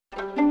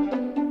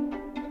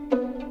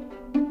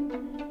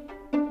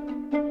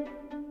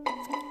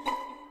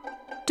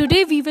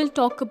Today we will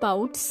talk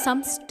about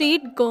some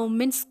state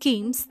government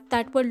schemes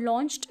that were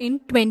launched in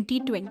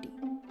 2020.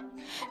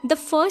 The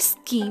first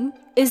scheme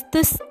is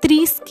the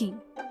Stree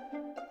scheme.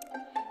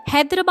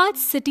 Hyderabad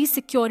City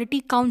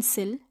Security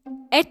Council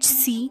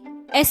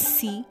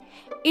HCSC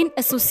in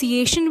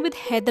association with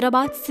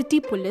Hyderabad City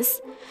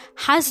Police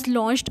has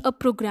launched a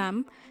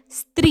program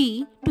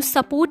Stree to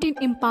support and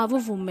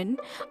empower women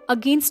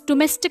against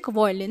domestic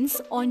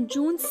violence on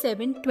June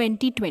 7,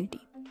 2020.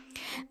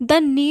 The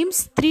name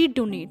Stree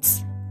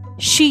donates.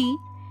 She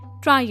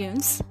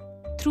triumphs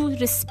through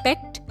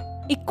respect,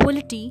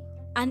 equality,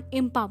 and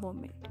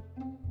empowerment.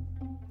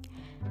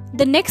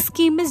 The next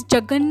scheme is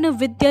Jaganna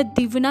Vidya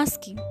Divina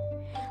scheme.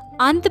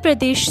 Andhra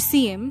Pradesh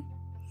CM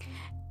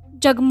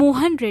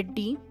Jagmohan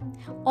Reddy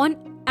on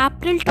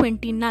April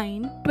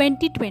 29,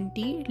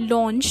 2020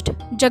 launched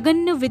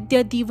Jaganna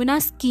Vidya Divina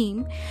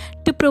scheme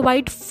to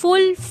provide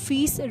full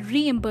fees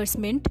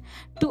reimbursement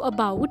to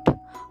about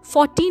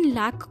 14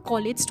 lakh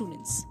college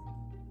students.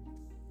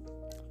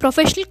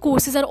 Professional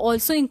courses are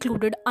also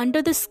included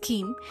under the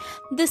scheme.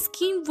 The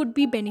scheme would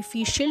be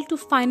beneficial to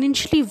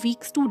financially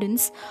weak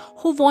students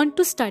who want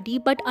to study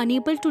but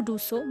unable to do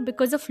so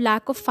because of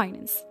lack of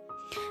finance.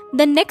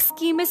 The next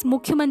scheme is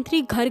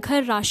Mukhyamantri Ghar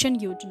Ghar Ration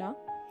Yojana.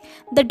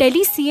 The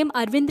Delhi CM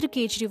Arvind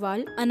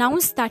Kejriwal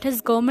announced that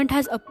his government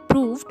has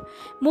approved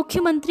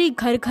Mukhyamantri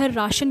Ghar Ghar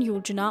Ration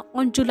Yojana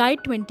on July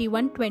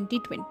 21,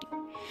 2020.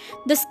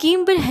 The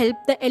scheme will help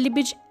the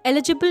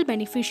eligible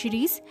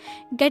beneficiaries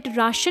get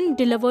ration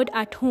delivered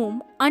at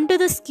home. Under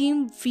the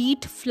scheme,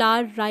 wheat,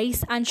 flour,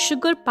 rice and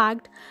sugar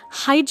packed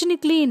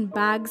hygienically in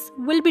bags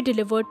will be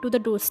delivered to the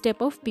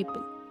doorstep of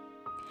people.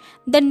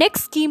 The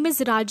next scheme is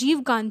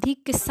Rajiv Gandhi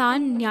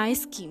Kisan Nyay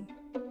scheme.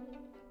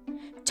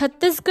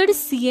 Chhattisgarh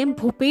CM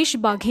Bhupesh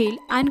Baghel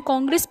and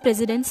Congress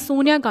President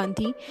Sonia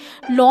Gandhi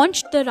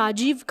launched the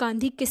Rajiv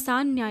Gandhi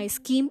Kisan Nyay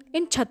scheme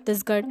in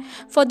Chhattisgarh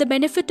for the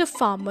benefit of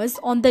farmers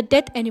on the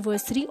death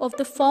anniversary of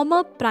the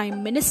former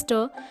Prime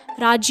Minister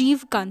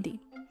Rajiv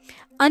Gandhi.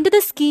 Under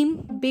the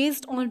scheme,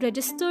 based on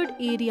registered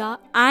area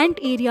and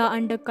area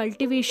under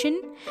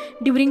cultivation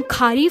during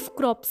Kharif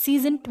crop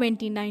season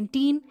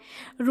 2019,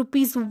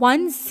 rupees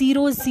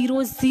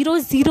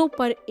 100,000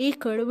 per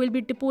acre will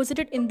be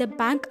deposited in the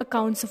bank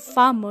accounts of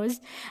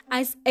farmers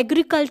as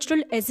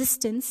agricultural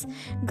assistance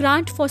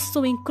grant for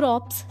sowing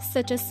crops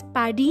such as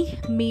paddy,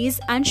 maize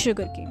and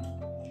sugarcane.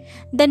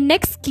 The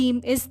next scheme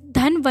is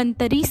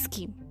Dhanvantari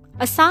scheme.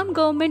 Assam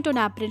government on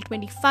April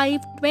 25,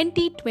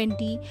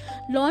 2020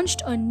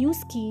 launched a new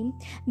scheme,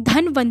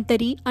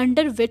 Dhanvantari,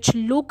 under which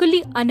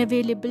locally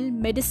unavailable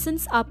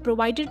medicines are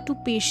provided to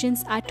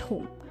patients at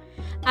home.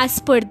 As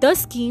per the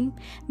scheme,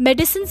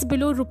 medicines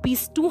below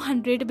rupees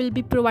 200 will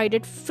be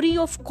provided free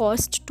of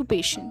cost to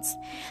patients.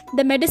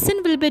 The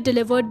medicine will be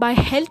delivered by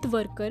health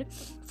worker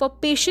for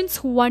patients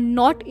who are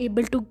not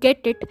able to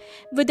get it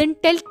within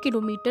 10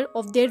 km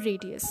of their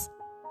radius.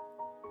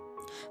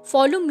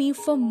 Follow me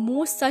for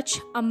more such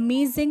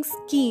amazing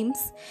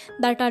schemes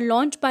that are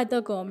launched by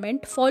the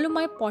government. Follow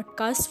my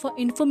podcast for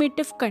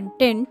informative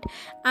content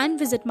and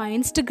visit my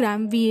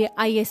Instagram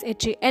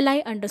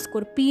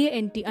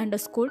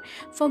VAISHALI_PANT_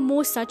 for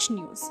more such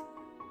news.